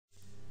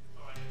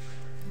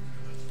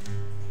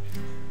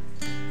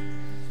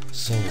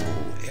So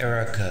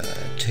Erica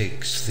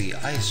takes the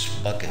ice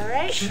bucket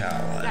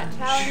challenge. Got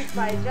challenged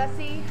by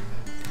Jesse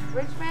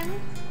Richmond,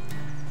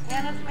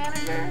 Hannah's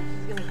manager.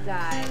 She's gonna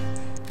die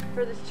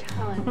for this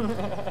challenge.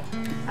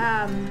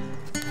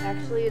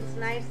 Actually, it's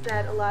nice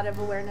that a lot of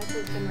awareness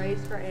has been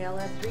raised for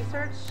ALS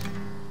research.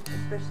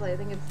 Especially, I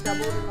think it's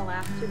doubled in the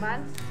last 2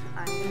 months.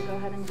 I'm gonna go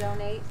ahead and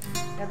donate.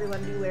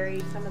 Everyone be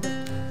wary, some of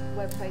the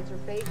websites are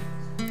fake.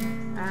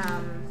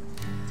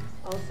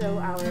 Also,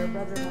 our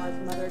brother-in-law's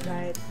mother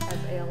died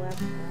of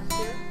ALS last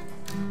year.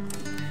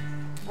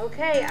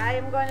 Okay, I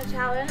am going to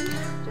challenge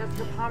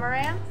Jessica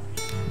Pomerantz,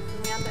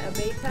 Samantha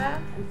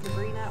Abeta, and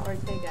Sabrina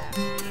Ortega.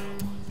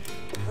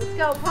 Let's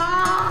go,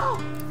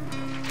 Paul!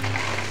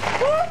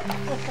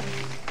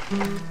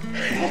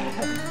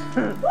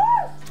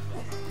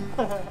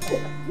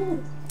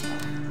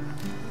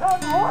 That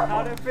was horrible.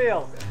 How'd it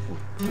feel?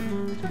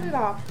 Turn it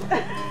off.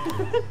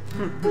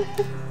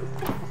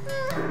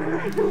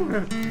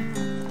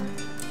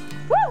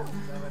 Woo!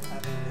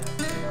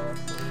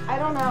 I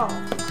don't know.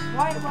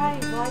 Why did it come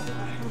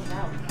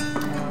out?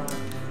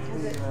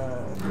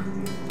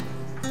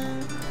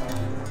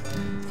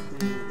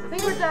 I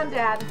think we're done,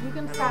 Dad. You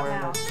can stop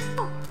now.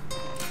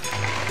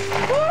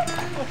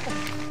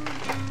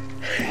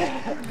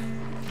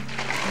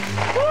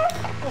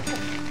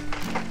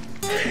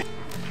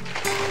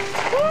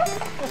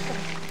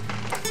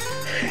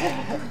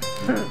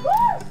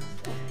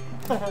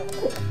 Now,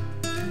 ready?